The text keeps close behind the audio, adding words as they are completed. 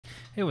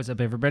Hey, what's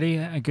up, everybody?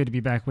 Good to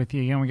be back with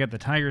you again. We got the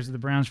Tigers of the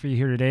Browns for you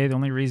here today. The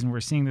only reason we're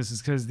seeing this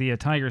is because the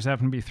Tigers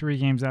happen to be 3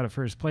 games out of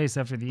first place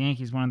after the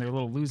Yankees won their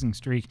little losing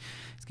streak.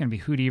 It's going to be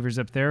Hoot Evers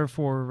up there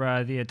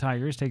for the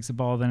Tigers. Takes the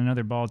ball, then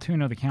another ball.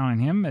 2-0 the count on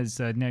him as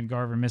Ned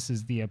Garver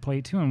misses the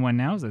plate. 2-1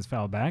 now as that's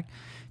foul back.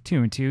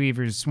 2-2.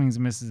 Evers swings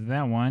and misses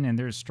that one, and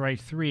there's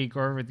strike 3.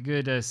 Garver with a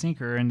good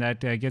sinker, and that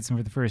gets him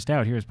for the first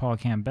out. Here's Paul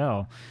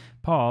Campbell.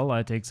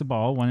 Paul takes the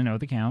ball, 1-0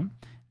 the count.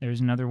 There's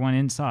another one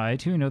inside,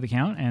 2-0 the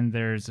count, and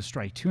there's a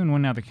strike.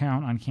 2-1 now the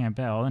count on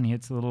Campbell, and he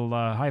hits a little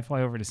high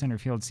fly over to center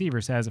field.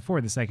 Severs has it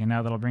for the second.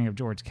 Now that'll bring up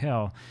George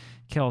Kell.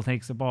 Kell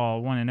takes the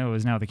ball, 1-0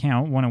 is now the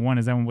count. 1-1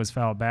 as that one was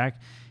fouled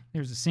back.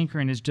 There's a sinker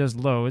and it's just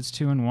low. It's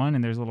 2-1,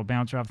 and there's a little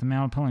bouncer off the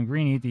mound.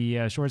 Pellegrini,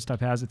 the shortstop,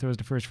 has it, throws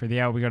to first for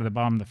the out. We go to the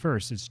bottom of the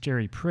first. It's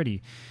Jerry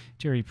Pretty.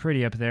 Jerry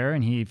Pretty up there,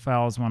 and he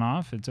fouls one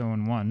off. It's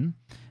 0-1.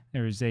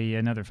 There's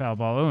another foul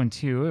ball,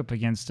 0-2 up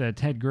against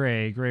Ted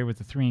Gray. Gray with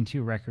the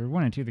 3-2 record.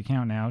 1-2 the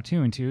count now.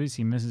 2-2 as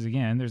he misses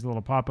again. There's a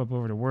little pop-up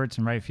over to Wirtz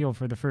in right field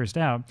for the first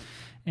out.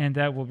 And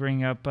that will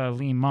bring up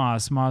Lee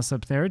Moss. Moss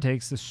up there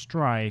takes the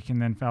strike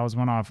and then fouls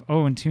one off.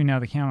 0-2 now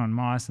the count on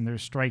Moss, and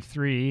there's strike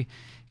 3.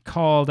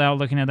 Called out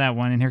looking at that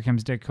one, and here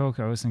comes Dick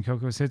Kokos, and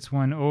Kokos hits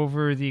one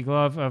over the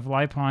glove of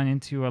Lipon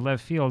into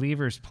left field.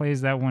 Evers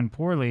plays that one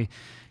poorly.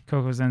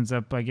 Kokos ends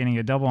up getting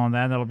a double on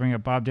that. That'll bring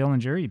up Bob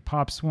Dillinger. He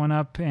pops one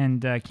up, and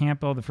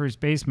Campbell, the first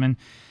baseman,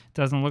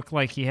 doesn't look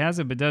like he has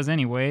it, but does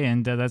anyway,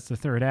 and that's the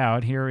third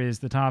out. Here is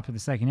the top of the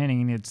second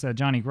inning, and it's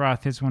Johnny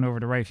Groth hits one over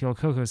to right field.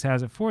 Kokos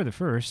has it for the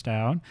first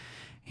out.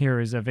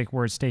 Here is Vic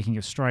Wirtz taking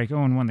a strike.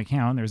 0-1 the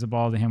count. There's a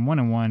ball to him.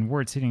 1-1.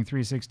 Wirtz hitting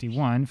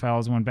 361.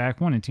 Fouls one back.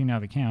 1-2 now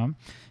the count.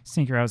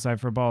 Sinker outside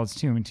for a ball. It's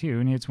 2-2.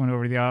 And he hits one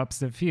over to the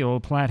opposite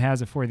field. Platt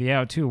has it for the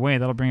out. 2 away.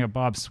 That'll bring up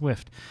Bob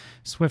Swift.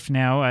 Swift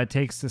now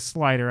takes the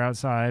slider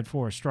outside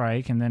for a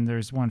strike. And then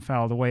there's one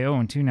fouled away.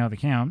 0-2 now the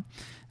count.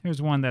 There's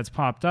one that's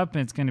popped up,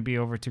 and it's going to be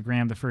over to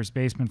Graham, the first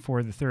baseman,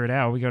 for the third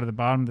out. We go to the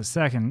bottom of the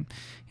second.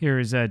 Here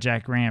is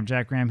Jack Graham.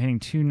 Jack Graham hitting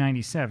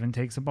 297,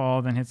 takes the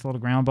ball, then hits a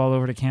little ground ball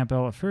over to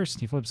Campbell at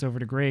first. He flips over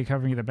to Gray,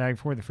 covering the bag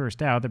for the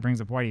first out. That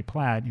brings up Whitey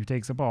Platt, who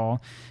takes the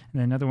ball.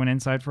 And then another one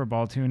inside for a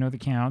ball, 2-0 the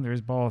count.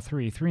 There's ball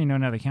 3. 3-0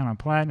 now the count on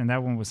Platt, and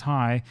that one was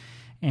high.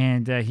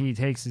 And he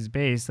takes his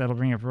base. That'll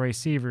bring up Roy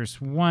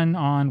Severs. 1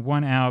 on,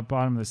 1 out,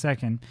 bottom of the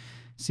second.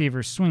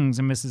 Severs swings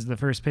and misses the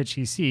first pitch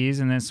he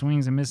sees, and then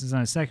swings and misses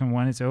on a second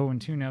one. It's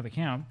 0-2 now the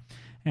count.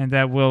 And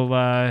that will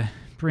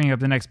bring up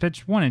the next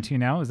pitch. 1-2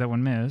 now as that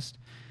one missed.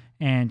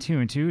 And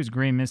 2-2 is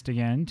Gray missed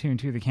again.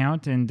 2-2 the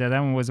count, and that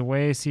one was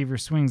away.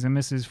 Severs swings and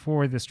misses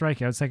for the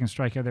strikeout. Second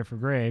strikeout there for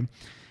Gray.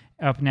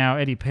 Up now,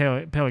 Eddie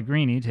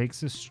Pellegrini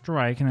takes a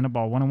strike, and then a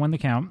ball. 1-1 the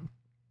count.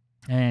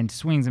 And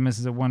swings and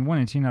misses at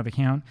 1-2 now the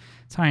count.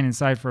 It's high and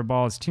inside for a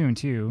ball. It's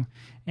 2-2.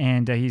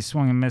 And he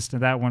swung and missed to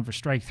that one for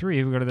strike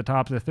 3. We go to the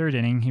top of the third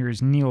inning.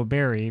 Here's Neil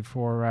Berry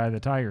for the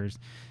Tigers.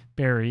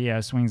 Berry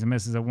swings and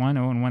misses at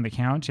 1-0-1 the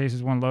count.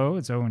 Chases one low.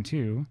 It's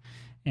 0-2.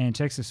 And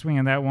checks the swing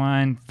on that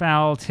one.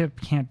 Foul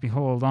tip can't be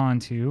held on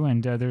to.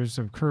 And there's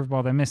a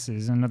curveball that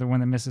misses. Another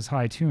one that misses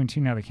high. 2-2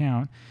 now the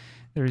count.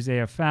 There's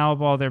a foul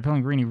ball there.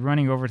 Pellegrini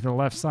running over to the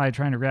left side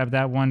trying to grab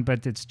that one,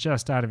 but it's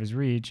just out of his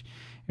reach.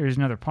 Here's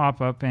another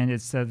pop-up, and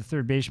it's the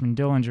third baseman,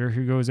 Dillinger,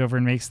 who goes over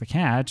and makes the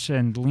catch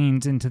and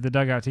leans into the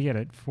dugout to get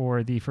it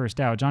for the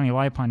first out. Johnny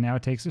Lipon now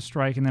takes a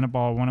strike and then a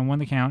ball, 1-1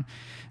 the count.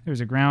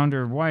 There's a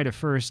grounder wide of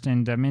first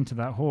and into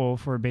that hole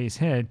for a base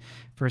hit.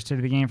 First hit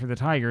of the game for the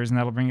Tigers, and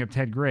that'll bring up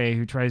Ted Gray,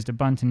 who tries to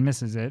bunt and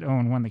misses it.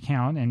 0-1 the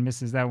count, and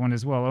misses that one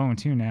as well,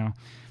 0-2 now.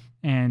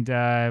 And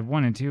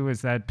 1-2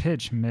 is that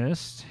pitch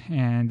missed,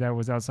 and that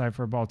was outside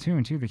for a ball,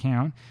 2-2 the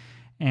count.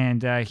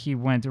 And he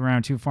went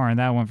around too far in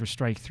that one for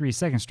strike 3.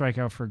 Second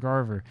strikeout for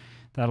Garver.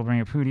 That'll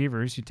bring up Hoot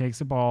Evers, who takes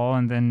the ball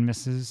and then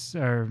misses,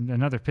 or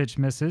another pitch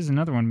misses,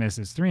 another one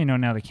misses. 3-0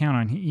 now the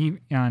count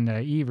on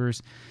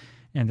Evers.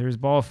 And there's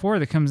ball 4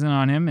 that comes in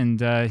on him,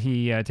 and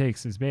he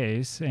takes his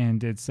base.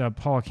 And it's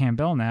Paul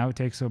Campbell now who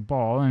takes a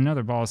ball, and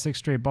another ball, 6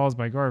 straight balls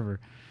by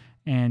Garver.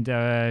 And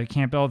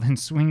Campbell then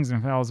swings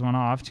and fouls one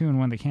off,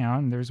 2-1 the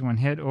count. And there's one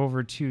hit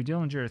over to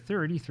Dillinger at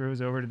third. He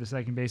throws over to the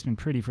second baseman,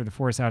 Pretty, for the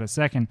force out at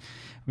second.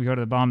 We go to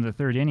the bottom of the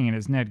third inning, and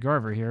it's Ned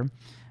Garver here.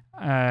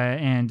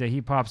 And he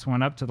pops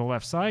one up to the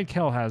left side.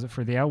 Kell has it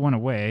for the out, one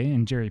away.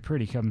 And Jerry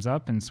Pretty comes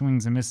up and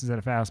swings and misses at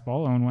a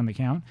fastball, 0-1 the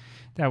count.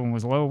 That one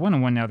was low,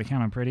 1-1 now the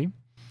count on Pretty.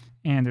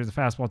 And there's a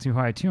fastball too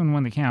high,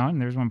 2-1 the count.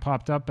 And there's one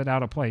popped up but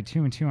out of play,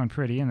 2-2 on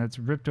Pretty, and that's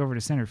ripped over to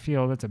center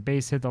field. That's a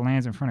base hit that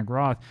lands in front of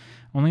Groth.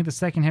 Only the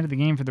second hit of the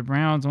game for the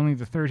Browns, only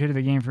the third hit of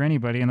the game for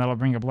anybody, and that'll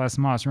bring up Les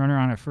Moss, runner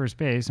on at first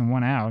base and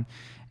 1 out.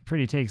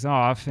 Pretty takes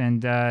off,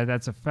 and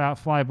that's a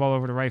fly ball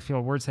over to right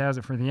field. Wirtz has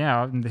it for the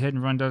out, and the hit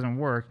and run doesn't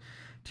work.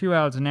 2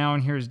 outs now,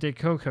 and here's Dick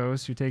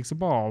Kokos, who takes the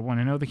ball.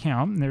 1-0 the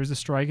count, and there's a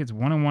strike. It's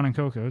 1-1 on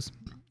Kokos,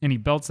 and he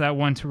belts that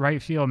one to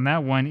right field, and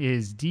that one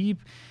is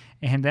deep.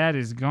 And that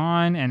is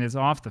gone and is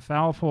off the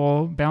foul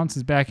pole,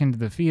 bounces back into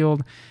the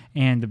field,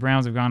 and the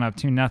Browns have gone up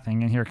 2-0.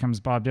 And here comes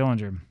Bob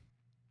Dillinger.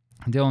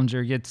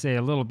 Dillinger gets a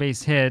little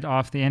base hit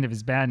off the end of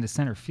his bat into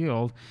center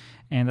field,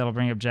 and that'll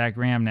bring up Jack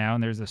Graham now,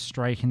 and there's a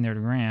strike in there to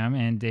Graham,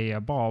 and a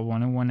ball,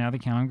 1-1 now the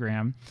count on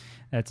Graham.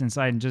 That's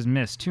inside and just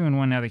missed.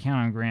 2-1 now the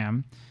count on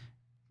Graham.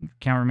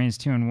 Count remains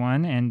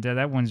 2-1, and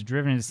that one's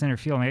driven into center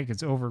field, and it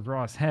gets over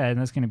Groth's head, and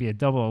that's going to be a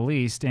double at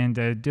least, and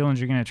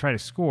Dillinger going to try to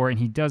score, and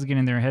he does get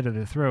in there ahead of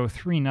the throw.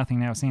 3-0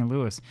 now St.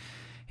 Louis.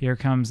 Here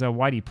comes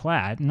Whitey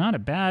Platt. Not a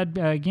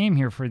bad game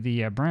here for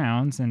the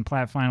Browns, and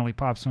Platt finally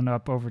pops one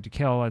up over to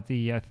Kell at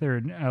the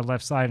third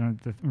left side, on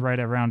the right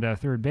around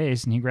third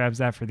base, and he grabs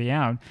that for the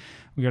out.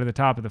 We go to the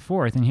top of the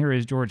fourth, and here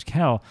is George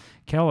Kell.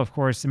 Kell, of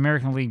course,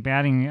 American League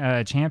batting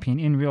champion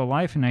in real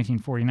life in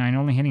 1949,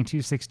 only hitting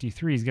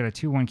 .263. He's got a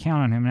 2-1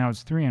 count on him. Now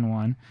it's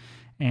 3-1.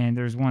 And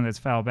there's one that's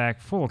fouled back.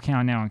 Full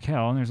count now on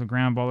Kell. And there's a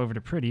ground ball over to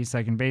Pretty.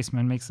 Second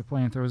baseman makes the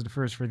play and throws to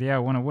first for the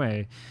out. 1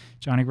 away.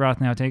 Johnny Groth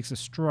now takes a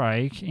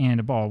strike and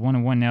a ball.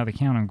 1-1 now the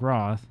count on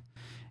Groth.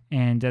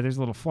 And there's a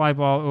little fly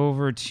ball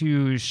over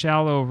to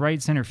shallow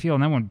right center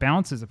field. And that one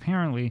bounces,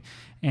 apparently.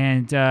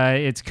 And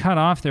it's cut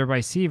off there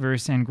by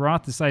Sievers. And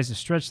Groth decides to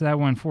stretch that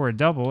one for a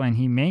double, and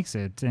he makes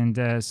it.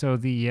 And so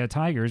the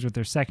Tigers, with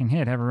their second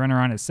hit, have a runner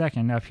on at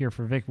second up here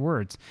for Vic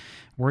Wirtz.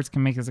 Wirtz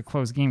can make this a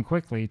close game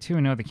quickly.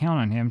 2-0 the count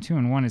on him.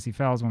 2-1 as he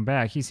fouls one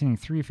back. He's hitting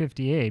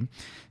 .358.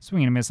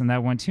 Swinging and missing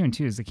that one.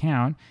 2-2 is the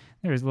count.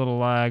 There's a little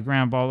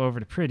ground ball over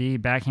to Pretty.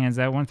 Backhands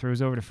that one.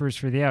 Throws over to first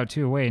for the out.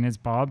 2 away, and it's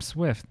Bob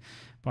Swift.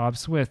 Bob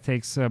Swift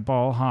takes a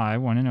ball high.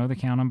 1-0 the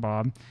count on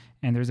Bob.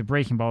 And there's a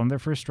breaking ball in there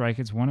for a strike.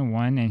 It's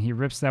 1-1, and he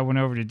rips that one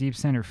over to deep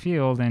center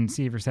field, and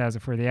Sievers has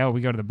it for the out.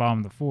 We go to the bottom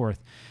of the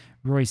fourth.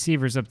 Roy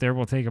Sievers up there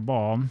will take a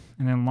ball,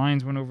 and then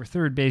lines one over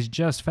third base,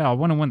 just foul.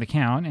 1-1 the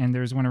count, and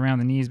there's one around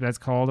the knees, but that's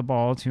called a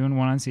ball. 2-1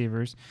 on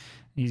Sievers.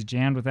 He's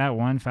jammed with that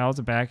one, fouls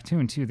it back.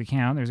 2-2 the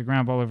count. There's a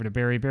ground ball over to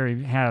Barry.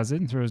 Barry has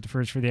it and throws to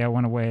first for the out.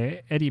 1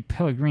 away. Eddie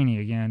Pellegrini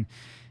again.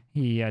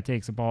 He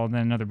takes a ball,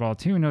 then another ball.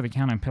 2-0 the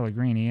count on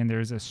Pellegrini, and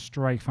there's a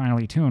strike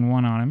finally. 2-1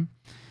 on him.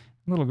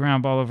 Little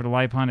ground ball over to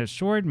Lipon at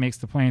short, makes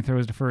the play and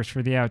throws to first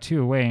for the out.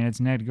 2 away, and it's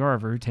Ned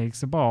Garver who takes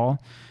the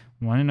ball.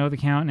 1-0 the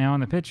count now on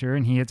the pitcher,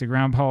 and he hits a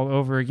ground ball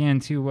over again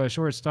to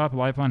shortstop.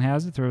 Lipon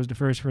has it, throws to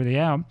first for the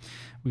out.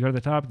 We go to the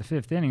top of the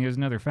fifth inning. There's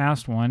another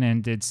fast one,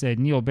 and it said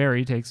Neil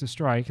Berry takes a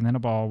strike, and then a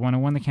ball.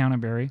 1-1 the count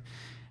on Berry.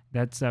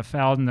 That's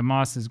fouled into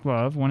Moss's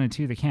glove.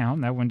 1-2 the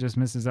count. That one just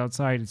misses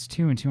outside. It's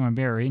 2-2 on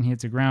Barry, and he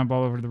hits a ground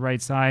ball over to the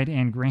right side.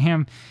 And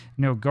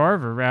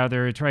Garver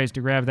rather, tries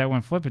to grab that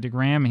one, flip it to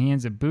Graham, and he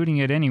ends up booting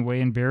it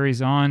anyway. And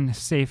Barry's on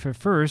safe at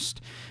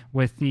first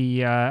with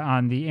the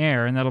on the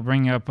air, and that'll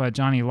bring up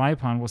Johnny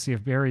Lipon. We'll see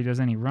if Barry does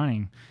any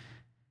running.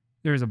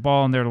 There's a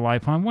ball in there to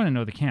Lipon.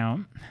 1-0 the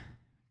count.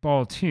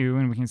 Ball 2,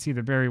 and we can see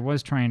that Barry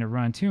was trying to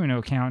run.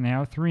 2-0 count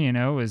now.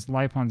 3-0 as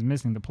Lipon's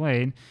missing the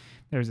plate.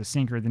 There's a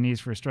sinker at the knees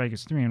for a strike.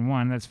 It's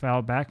 3-1. That's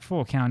fouled back.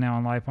 Full count now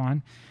on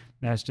Lipon.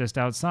 That's just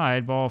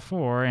outside. Ball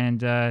 4.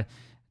 And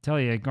tell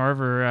you,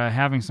 Garver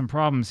having some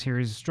problems here.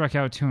 He's struck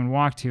out 2 and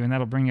walked 2, and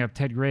that'll bring up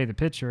Ted Gray, the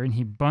pitcher. And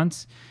he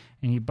bunts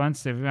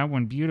that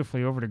one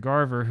beautifully over to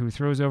Garver, who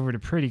throws over to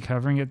Pretty,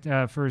 covering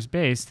at first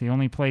base, the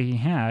only play he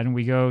had. And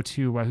we go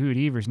to Hoot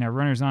Evers. Now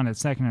runners on at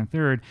second and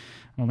third.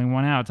 Only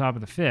one out, top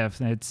of the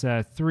fifth. It's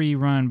a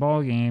 3-run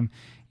ball game.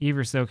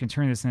 Evers, though, can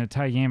turn this into a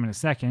tie game in a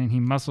second, and he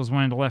muscles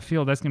one into left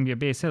field. That's going to be a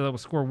base hit. That will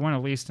score 1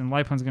 at least, and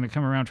Lipon's going to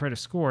come around, try to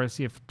score,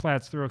 see if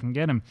Platt's throw can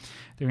get him.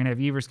 They're going to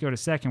have Evers go to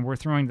second. We're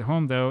throwing to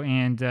home, though,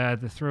 and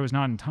the throw is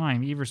not in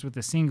time. Evers with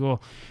the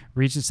single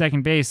reaches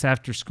second base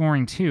after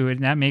scoring 2, and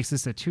that makes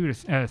this a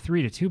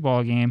 3-2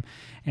 ball game,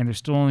 and there's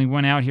still only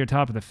one out here,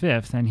 top of the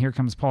fifth, and here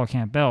comes Paul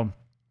Campbell.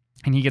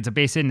 And he gets a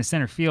base hit into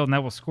center field, and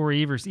that will score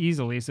Evers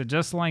easily. So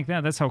just like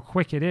that, that's how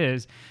quick it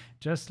is.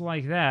 Just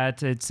like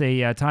that, it's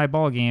a tie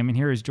ball game, and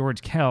here is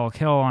George Kell.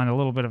 Kell on a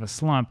little bit of a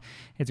slump.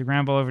 Hits a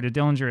ground ball over to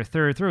Dillinger at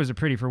third. Throws it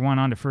pretty for 1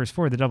 on to first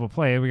for the double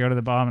play. We go to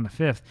the bottom of the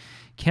fifth.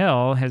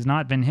 Kell has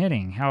not been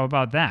hitting. How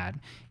about that?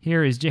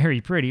 Here is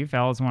Jerry Pretty.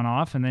 Fouls one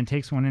off and then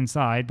takes one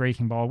inside.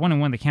 Breaking ball.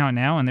 1-1 the count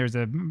now, and there's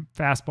a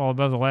fastball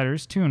above the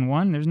letters.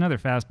 2-1. There's another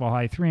fastball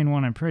high.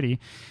 3-1 on Pretty.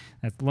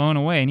 That's blown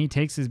away, and he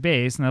takes his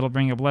base, and that'll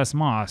bring up Les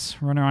Moss,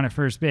 runner on at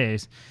first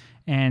base.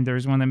 And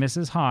there's one that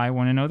misses high.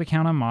 1-0 the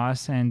count on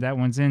Moss, and that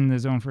one's in the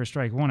zone for a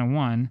strike.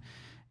 1-1,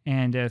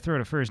 and throw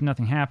to first,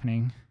 nothing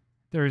happening.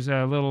 There's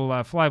a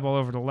little fly ball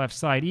over to the left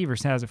side.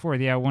 Evers has it for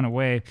the out, 1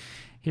 away.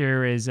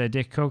 Here is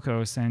Dick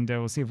Kokos, and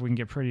we'll see if we can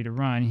get Pretty to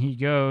run. He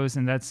goes,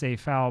 and that's a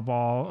foul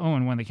ball.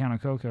 0-1 the count on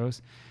Kokos.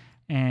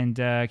 And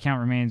count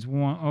remains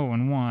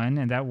 0-1,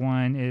 and that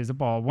one is a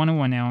ball.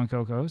 1-1 now on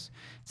Kokos.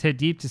 It's hit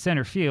deep to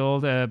center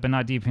field, but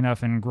not deep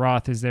enough, and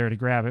Groth is there to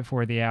grab it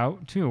for the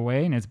out. 2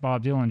 away, and it's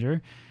Bob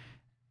Dillinger.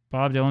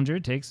 Bob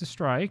Dillinger takes a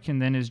strike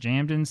and then is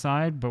jammed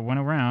inside, but went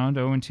around.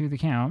 0-2 the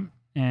count,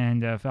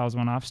 and fouls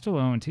one off. Still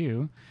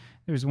 0-2.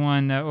 There's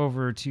one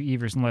over to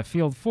Evers in left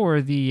field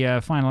for the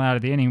final out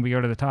of the inning. We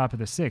go to the top of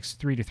the sixth,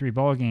 3-3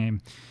 ball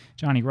game.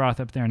 Johnny Groth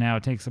up there now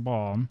takes the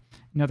ball.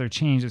 Another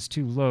change is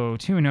too low.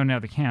 2-0 now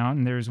the count,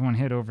 and there's one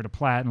hit over to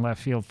Platt in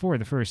left field for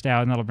the first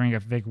out, and that'll bring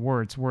up Vic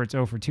Wirtz. Wirtz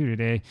 0 for 2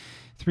 today.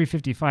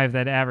 355,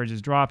 that average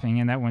is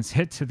dropping, and that one's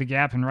hit to the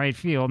gap in right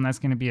field, and that's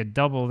going to be a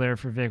double there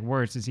for Vic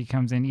Wirtz as he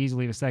comes in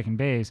easily to second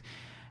base.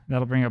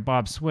 That'll bring up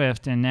Bob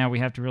Swift, and now we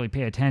have to really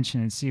pay attention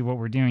and see what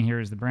we're doing here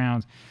as the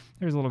Browns.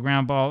 There's a little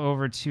ground ball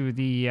over to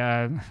the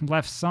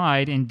left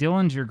side, and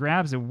Dillinger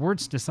grabs it.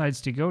 Wirtz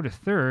decides to go to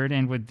third,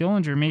 and with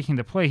Dillinger making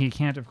the play, he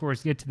can't, of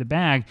course, get to the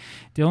bag.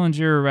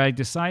 Dillinger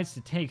decides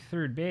to take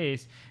third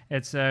base.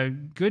 It's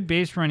good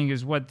base running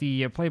is what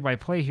the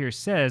play-by-play here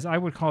says. I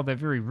would call that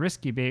very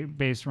risky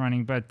base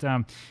running, but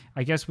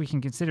I guess we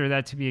can consider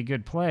that to be a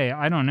good play.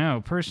 I don't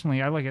know.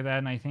 Personally, I look at that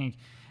and I think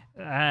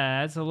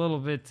that's a little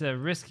bit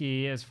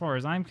risky as far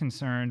as I'm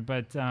concerned,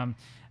 but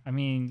I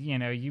mean, you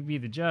know, you be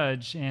the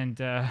judge, and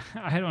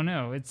I don't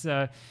know. It's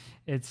a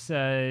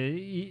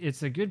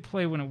good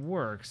play when it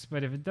works,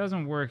 but if it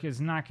doesn't work, it's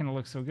not going to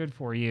look so good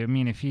for you. I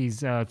mean, if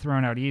he's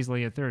thrown out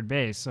easily at third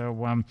base.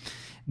 So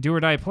do or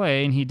die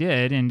play, and he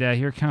did. And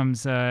here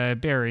comes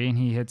Barry, and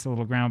he hits a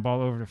little ground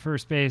ball over to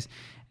first base.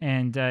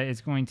 And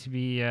it's going to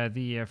be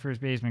the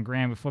first baseman,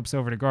 Graham, who flips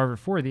over to Garver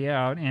for the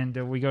out, and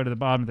we go to the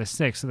bottom of the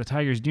sixth. So the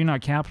Tigers do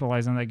not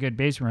capitalize on that good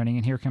base running,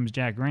 and here comes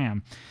Jack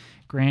Graham.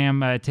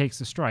 Graham takes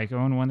the strike,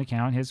 0-1 the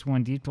count, hits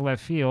one deep to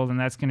left field, and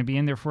that's going to be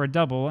in there for a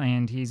double,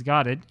 and he's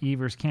got it.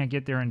 Evers can't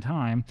get there in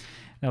time.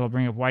 That'll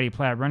bring up Whitey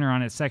Platt, runner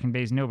on at second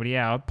base, nobody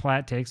out.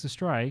 Platt takes the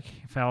strike,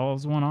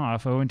 fouls one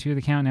off, 0-2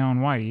 the count now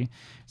on Whitey.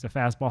 It's a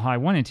fastball high,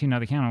 1-2 now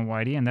the count on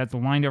Whitey, and that's the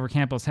wind over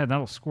Campbell's head.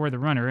 That'll score the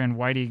runner, and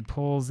Whitey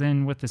pulls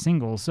in with the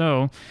single.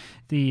 So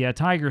the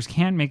Tigers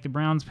can't make the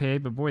Browns pay,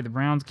 but boy, the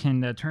Browns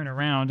can turn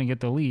around and get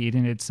the lead,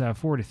 and it's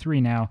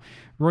 4-3 now.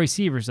 Roy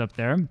Sievers up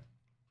there.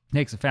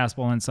 Takes a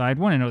fastball inside,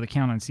 1-0 the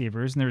count on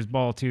Sievers, and there's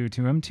ball 2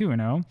 to him,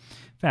 2-0.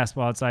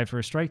 Fastball outside for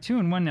a strike,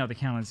 2-1 now the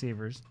count on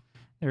Sievers.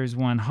 There's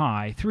one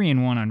high,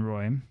 3-1 on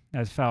Roy.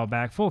 That's foul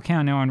back. Full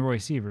count now on Roy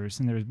Sievers,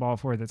 and there's ball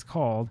 4 that's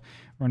called.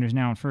 Runners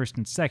now in first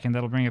and second.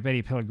 That'll bring up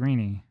Eddie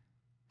Pellegrini.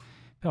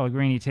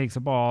 Pellegrini takes a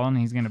ball, and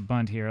he's going to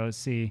bunt here. Let's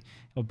see.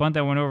 He'll bunt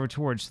that one over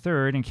towards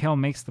third, and Kell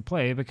makes the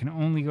play, but can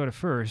only go to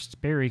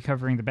first. Barry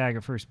covering the bag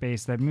at first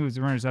base. That moves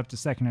the runners up to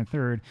second and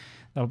third.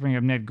 That'll bring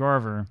up Ned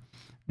Garver.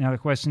 Now the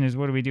question is,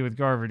 what do we do with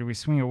Garver? Do we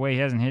swing away? He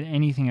hasn't hit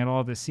anything at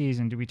all this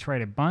season. Do we try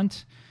to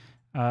bunt?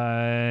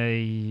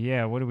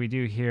 Yeah, what do we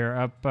do here?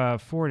 Up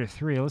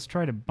 4-3. Let's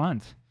try to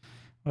bunt.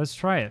 Let's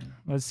try it.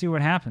 Let's see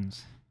what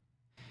happens.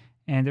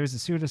 And there's a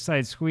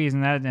suicide squeeze,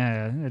 and that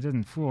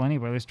doesn't fool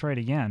anybody. Let's try it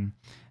again.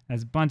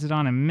 That's bunted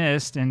on and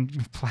missed,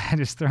 and Platt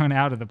is thrown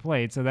out of the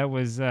plate. So that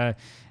was,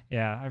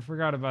 yeah, I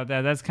forgot about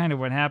that. That's kind of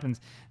what happens.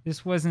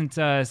 This wasn't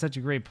such a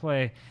great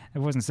play. It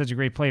wasn't such a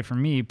great play for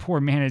me. Poor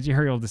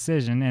managerial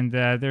decision. And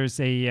there's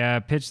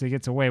a pitch that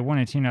gets away.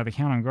 1-2 now the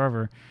count on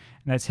Garver.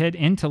 And that's hit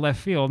into left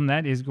field, and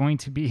that is going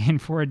to be in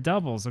for a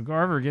double. So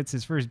Garver gets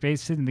his first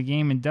base hit in the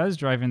game and does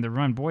drive in the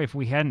run. Boy, if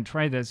we hadn't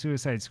tried that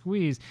suicide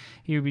squeeze,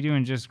 he would be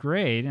doing just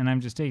great. And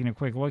I'm just taking a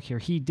quick look here.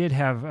 He did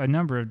have a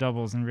number of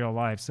doubles in real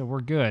life, so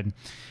we're good.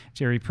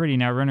 Jerry Pretty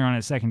now, runner on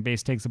at second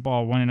base, takes the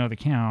ball, 1-0 the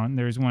count.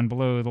 There's one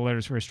below the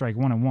letters for a strike,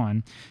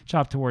 1-1.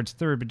 Chopped towards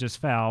third, but just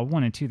foul,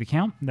 1-2 the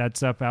count.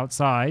 That's up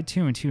outside,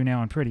 2-2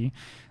 now on Pretty.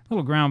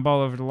 Little ground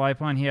ball over to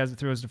Lipon. He has it,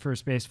 throws to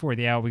first base for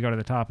the out. We go to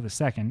the top of the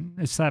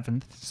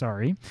seventh,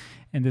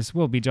 and this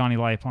will be Johnny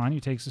Lipon,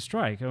 who takes a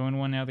strike.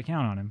 0-1 now the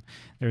count on him.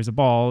 There's a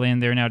ball in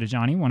there now to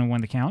Johnny,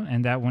 1-1 the count,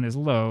 and that one is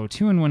low.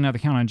 2-1 now the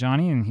count on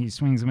Johnny, and he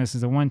swings and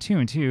misses a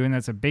 1-2, and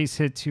that's a base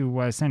hit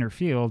to center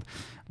field.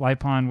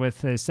 Lipon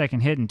with his second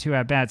hit and 2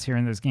 at-bats here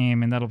in this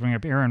game, and that'll bring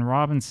up Aaron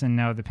Robinson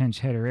now, the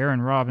pinch hitter.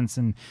 Aaron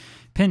Robinson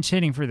pinch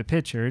hitting for the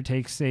pitcher,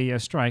 takes a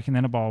strike and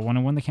then a ball.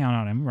 1-1 the count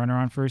on him. Runner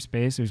on first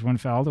base. There's one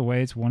fouled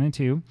away. It's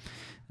 1-2.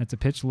 That's a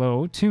pitch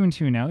low.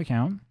 2-2 now the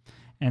count.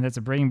 And that's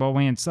a breaking ball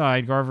way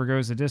inside. Garver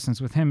goes the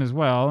distance with him as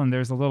well. And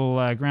there's a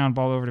little ground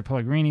ball over to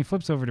Pellegrini.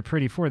 Flips over to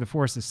Pretty for the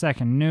force of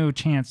second. No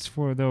chance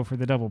for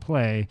the double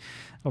play.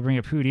 I'll bring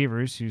up Hoot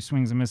Evers, who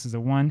swings and misses a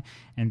 1.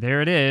 And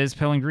there it is.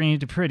 Pellegrini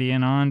to Pretty.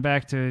 And on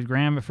back to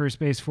Graham at first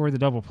base for the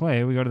double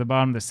play. We go to the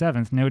bottom of the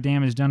 7th. No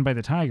damage done by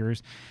the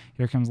Tigers.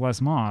 Here comes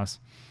Les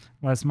Moss.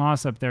 Les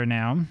Moss up there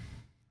now.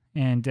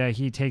 And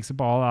he takes a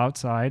ball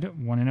outside.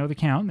 1-0 the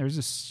count. There's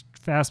a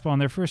fastball in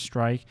there for a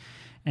strike.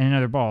 And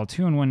another ball.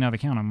 2-1 now the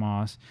count on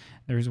Moss.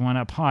 There's one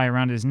up high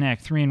around his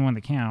neck. 3-1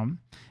 the count.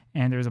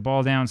 And there's a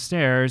ball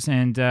downstairs,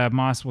 and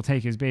Moss will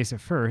take his base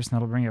at first. And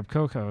that'll bring up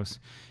Kokos.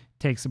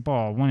 Takes the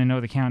ball. 1-0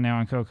 the count now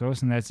on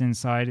Kokos, and that's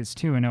inside. It's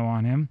 2-0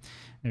 on him.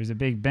 There's a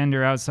big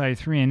bender outside,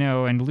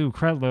 3-0, and Lou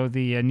Kretlow,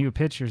 the new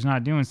pitcher, is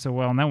not doing so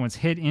well, and that one's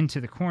hit into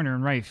the corner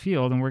in right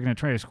field, and we're going to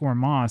try to score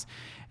Moss,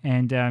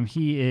 and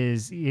he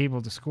is able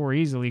to score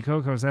easily.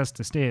 Kokos has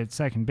to stay at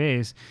second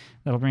base.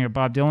 That'll bring up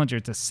Bob Dillinger.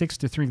 It's a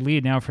 6-3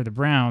 lead now for the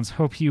Browns.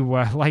 Hope you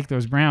like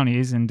those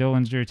brownies, and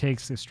Dillinger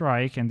takes the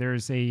strike, and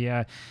there's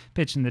a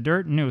pitch in the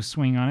dirt, no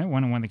swing on it,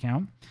 1-1 the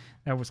count.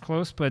 That was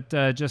close, but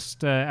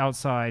just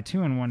outside,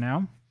 2-1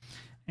 now.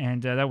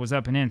 And that was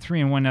up and in,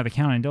 3-1 now the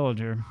count on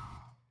Dillinger.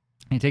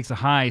 He takes a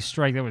high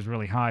strike. That was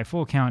really high.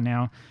 Full count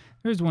now.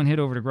 There's one hit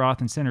over to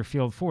Groth in center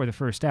field for the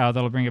first out.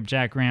 That'll bring up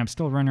Jack Graham,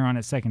 still runner on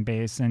at second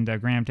base, and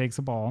Graham takes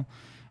the ball.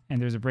 And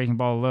there's a breaking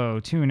ball low,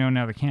 2-0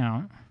 now the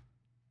count.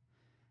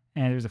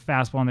 And there's a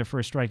fastball in there for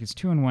a strike. It's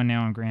 2-1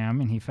 now on Graham,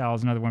 and he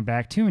fouls another one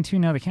back. 2-2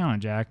 now the count on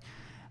Jack.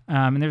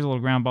 And there's a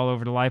little ground ball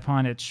over to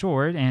Lipon. It's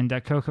short, and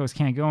Cocos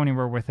can't go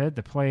anywhere with it.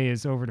 The play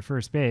is over to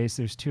first base.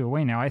 There's 2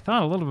 away now. I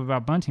thought a little bit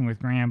about bunting with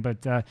Graham,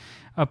 but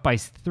up by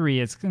 3,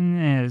 it's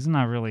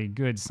not really a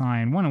good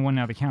sign. 1-1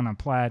 now the count on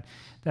Platt.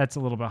 That's a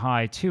little bit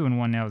high.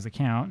 2-1 now is the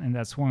count, and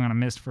that swung on a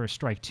miss for a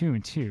strike.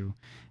 2-2.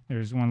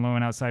 There's one low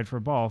and outside for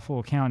a ball.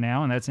 Full count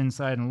now, and that's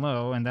inside and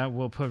low, and that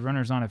will put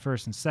runners on at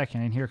first and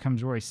second. And here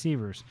comes Roy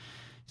Sievers.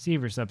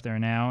 Sievers up there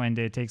now, and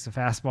it takes a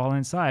fastball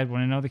inside.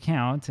 Want to know the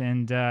count,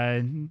 and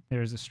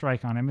there's a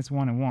strike on him. It's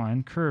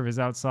 1-1. Curve is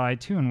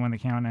outside. 2-1 the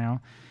count now,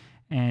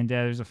 and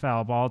there's a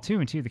foul ball.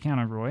 2-2 the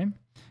count on Roy.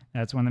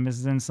 That's one that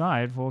misses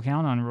inside. Full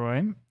count on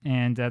Roy,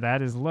 and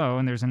that is low.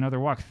 And there's another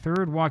walk.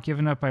 3rd walk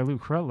given up by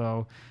Luke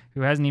Crutlow,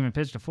 who hasn't even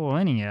pitched a full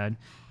inning yet.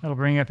 That'll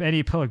bring up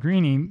Eddie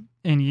Pellegrini,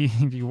 and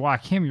if you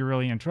walk him, you're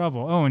really in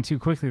trouble. 0-2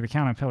 quickly the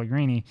count on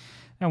Pellegrini.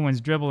 That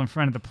one's dribble in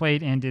front of the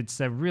plate, and it's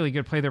a really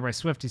good play there by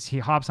Swift as he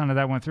hops onto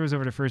that one, throws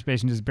over to first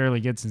base, and just barely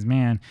gets his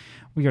man.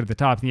 We go to the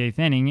top of the 8th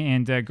inning,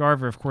 and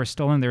Garver, of course,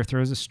 still in there,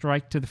 throws a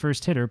strike to the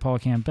first hitter, Paul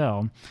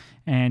Campbell.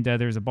 And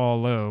there's a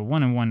ball low.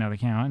 1-1 now the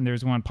count, and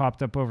there's one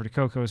popped up over to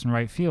Cocos in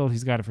right field.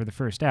 He's got it for the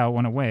first out,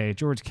 1 away.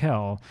 George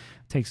Kell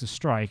takes a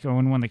strike,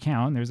 0-1 the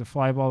count, and there's a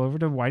fly ball over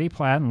to Whitey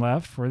Platt in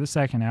left for the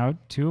second out,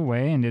 2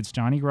 away, and it's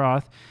Johnny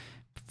Groth.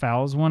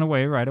 Fouls 1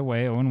 away right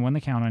away, 0-1 the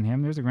count on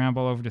him. There's a ground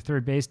ball over to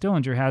third base.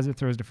 Dillinger has it,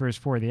 throws to first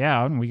for the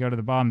out, and we go to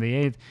the bottom of the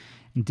 8th.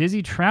 And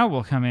Dizzy Trout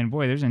will come in.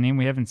 Boy, there's a name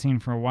we haven't seen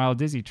for a while,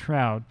 Dizzy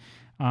Trout,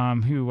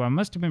 who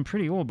must have been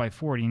pretty old by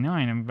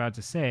 49, I'm about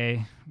to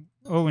say.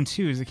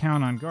 0-2 is the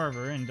count on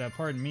Garver, and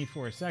pardon me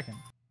for a second.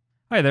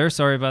 Hi there,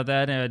 sorry about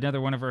that. Another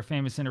one of our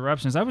famous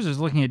interruptions. I was just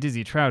looking at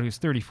Dizzy Trout, who's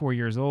 34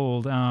 years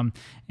old,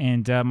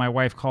 and my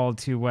wife called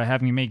to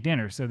have me make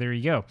dinner, so there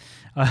you go.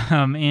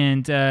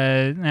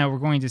 Now we're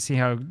going to see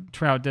how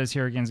Trout does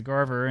here against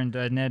Garver, and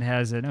Ned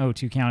has an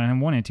 0-2 count on him.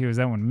 1-2 as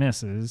that one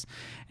misses,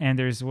 and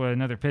there's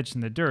another pitch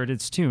in the dirt.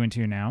 It's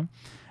 2-2 now.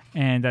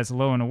 And that's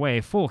low and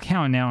away. Full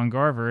count now on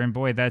Garver. And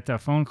boy,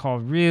 that phone call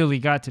really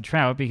got to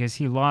Trout because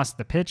he lost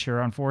the pitcher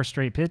on 4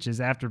 straight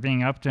pitches after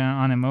being up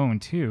on him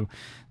 0-2.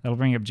 That'll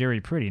bring up Jerry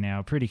Pretty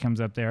now. Pretty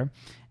comes up there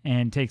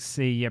and takes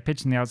the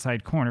pitch in the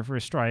outside corner for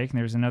a strike. And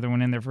there's another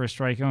one in there for a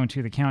strike.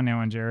 0-2 the count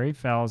now on Jerry.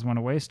 Fouls 1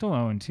 away, still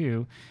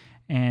 0-2.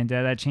 And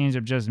that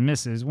changeup just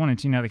misses.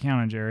 1-2 now the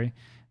count on Jerry.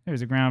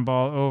 There's a ground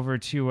ball over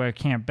to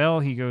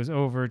Campbell. He goes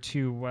over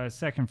to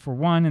second for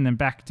 1, and then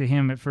back to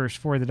him at first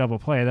for the double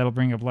play. That'll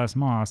bring up Les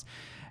Moss.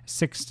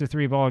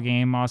 6-3 ball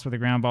game. Moss with a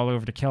ground ball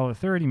over to Kell at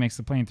third. He makes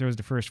the play and throws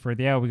to first for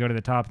the out. We go to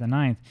the top of the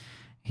 9th.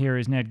 Here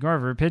is Ned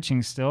Garver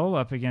pitching still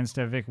up against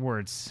Vic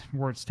Wirtz.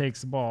 Wirtz takes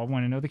the ball.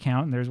 1-0 the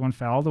count, and there's one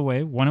fouled away.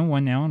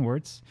 1-1 now on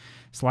Wirtz.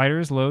 Slider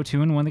is low.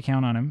 2-1 the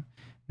count on him.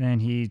 Then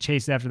he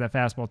chases after that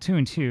fastball,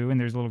 2-2, and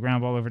there's a little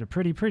ground ball over to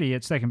Pretty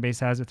at second base,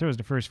 has it, throws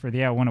to first for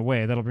the out, 1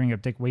 away. That'll bring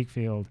up Dick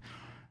Wakefield.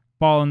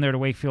 Ball in there to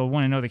Wakefield,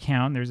 1-0 the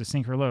count, and there's a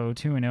sinker low,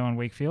 2-0 on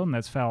Wakefield, and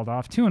that's fouled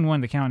off.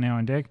 2-1 the count now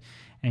on Dick,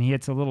 and he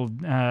hits a little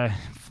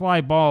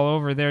fly ball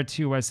over there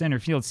to center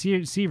field.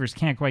 Sievers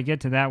can't quite get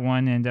to that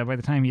one, and by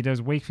the time he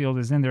does, Wakefield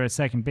is in there at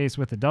second base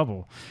with a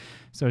double.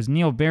 So it's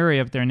Neil Berry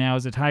up there now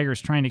as the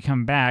Tigers trying to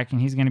come back,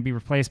 and he's going to be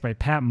replaced by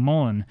Pat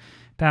Mullen.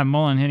 Pat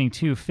Mullen hitting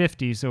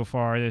 .250 so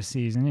far this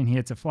season, and he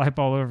hits a fly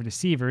ball over to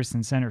Sievers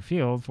in center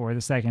field for the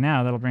second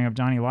out. That'll bring up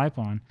Johnny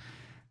Lipon.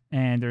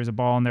 And there's a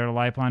ball in there to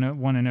Lipon,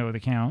 1-0 the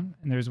count.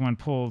 And there's one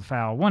pulled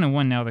foul.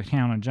 1-1 now the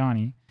count on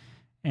Johnny.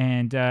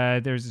 And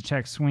there's a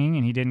check swing,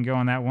 and he didn't go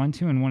on that one.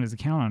 2-1 is the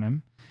count on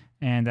him.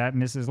 And that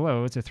misses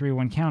low. It's a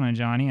 3-1 count on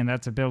Johnny, and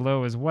that's a bit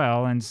low as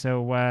well. And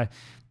so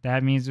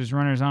that means there's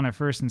runners on at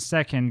first and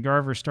second.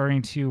 Garver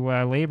starting to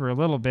labor a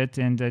little bit,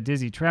 and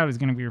Dizzy Trout is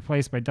going to be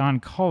replaced by Don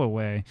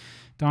Colloway.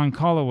 Don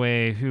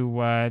Colloway, who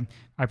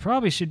I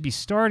probably should be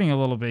starting a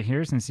little bit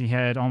here since he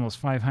had almost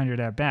 500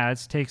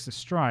 at-bats, takes a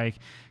strike.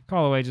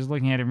 Colloway, just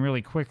looking at him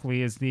really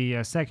quickly, is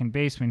the second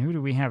baseman. Who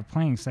do we have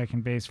playing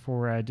second base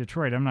for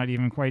Detroit? I'm not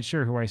even quite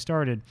sure who I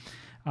started.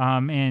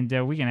 And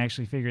we can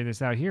actually figure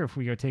this out here if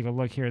we go take a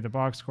look here at the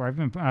box score. I've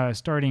been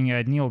starting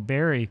Neil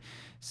Berry.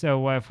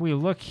 So if we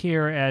look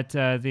here at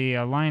the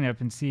lineup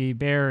and see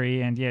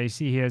Berry, and yeah, you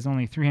see he has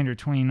only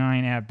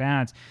 329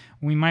 at-bats,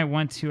 we might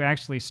want to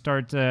actually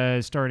start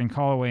starting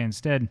Colloway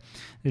instead.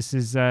 This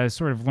is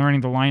sort of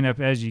learning the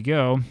lineup as you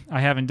go. I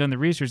haven't done the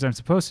research I'm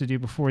supposed to do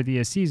before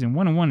the season.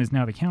 1-1 is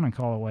now the count on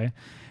Colloway.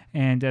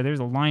 And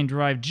there's a line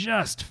drive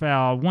just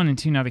foul.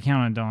 1-2 now the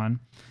count on Don.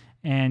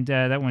 And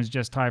that one's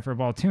just tied for a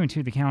ball.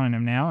 2-2 the count on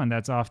him now, and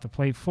that's off the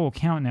plate. Full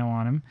count now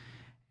on him.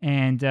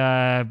 And,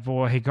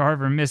 boy,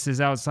 Garver misses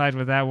outside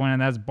with that one,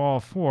 and that's ball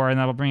 4, and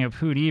that'll bring up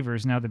Hoot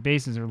Evers. Now the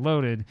bases are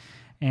loaded,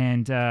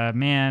 and,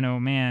 man, oh,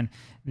 man,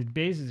 the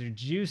bases are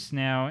juiced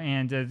now,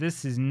 and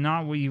this is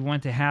not what you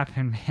want to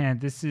happen, man.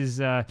 This is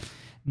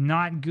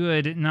not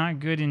good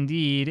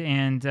indeed,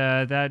 and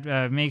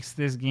that makes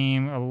this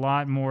game a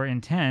lot more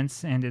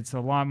intense, and it's a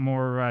lot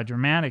more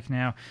dramatic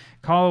now.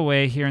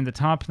 Colloway here in the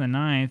top of the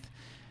 9th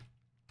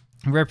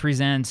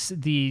represents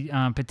the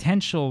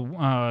potential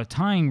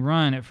tying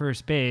run at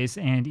first base,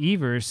 and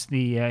Evers,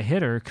 the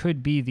hitter,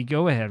 could be the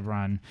go-ahead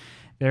run.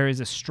 There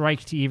is a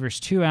strike to Evers,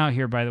 2 out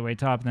here, by the way,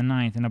 top of the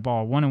 9th, and a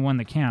ball, 1-1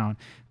 the count.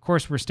 Of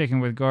course, we're sticking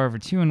with Garver,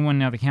 2-1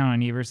 now the count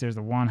on Evers. There's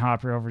the one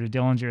hopper over to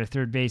Dillinger at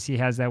third base. He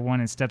has that one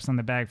and steps on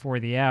the bag for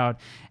the out,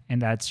 and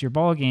that's your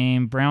ball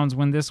game. Browns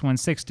win this one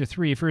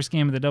 6-3. First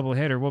game of the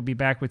doubleheader. We'll be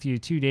back with you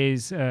 2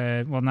 days,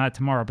 well, not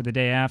tomorrow, but the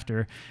day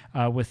after,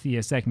 with the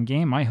second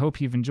game. I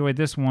hope you've enjoyed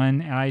this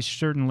one. I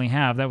certainly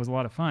have. That was a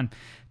lot of fun.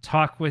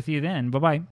 Talk with you then. Bye-bye.